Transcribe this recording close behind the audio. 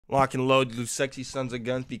lock and load, you sexy sons of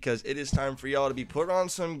guns, because it is time for y'all to be put on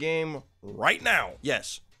some game right now.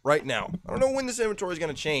 Yes, right now. I don't know when this inventory is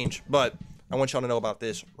going to change, but I want y'all to know about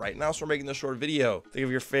this right now, so we're making this short video. Think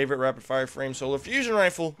of your favorite rapid fire frame solar fusion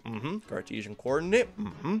rifle. Cartesian coordinate.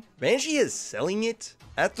 Banshee is selling it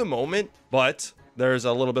at the moment, but there's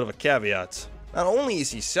a little bit of a caveat. Not only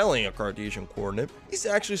is he selling a Cartesian coordinate, he's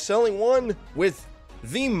actually selling one with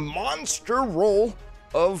the monster roll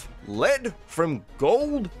of lead from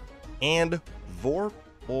gold and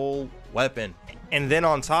vorpal weapon. And then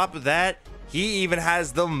on top of that, he even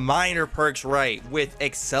has the minor perks right, with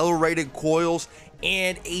accelerated coils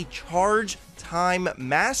and a charge time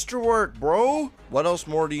masterwork, bro. What else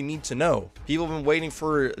more do you need to know? People have been waiting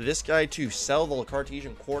for this guy to sell the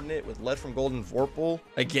Cartesian coordinate with lead from gold and vorpal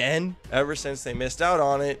again, ever since they missed out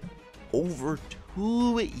on it over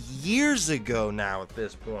 2 years ago now at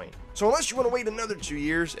this point. So unless you want to wait another 2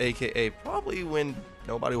 years, aka probably when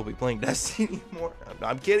nobody will be playing Destiny anymore.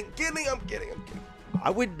 I'm kidding. I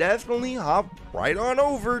would definitely hop right on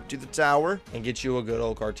over to the tower and get you a good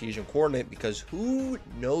old Cartesian coordinate, because who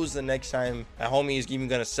knows the next time a homie is even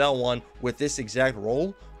going to sell one with this exact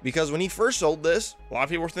roll. Because when he first sold this, a lot of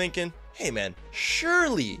people were thinking, hey man,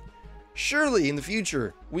 surely in the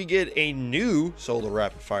future we get a new solar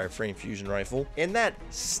rapid fire frame fusion rifle, and that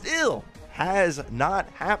still has not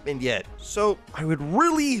happened yet. So I would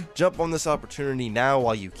really jump on this opportunity now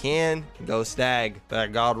while you can. Go stag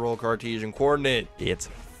that god roll Cartesian coordinate. It's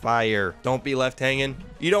fire. Don't be left hanging.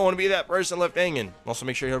 You don't want to be that person left hanging. Also,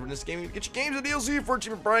 make sure you open this game and get your games at DLC for a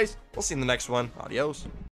cheaper price. We'll see you in the next one. Adios.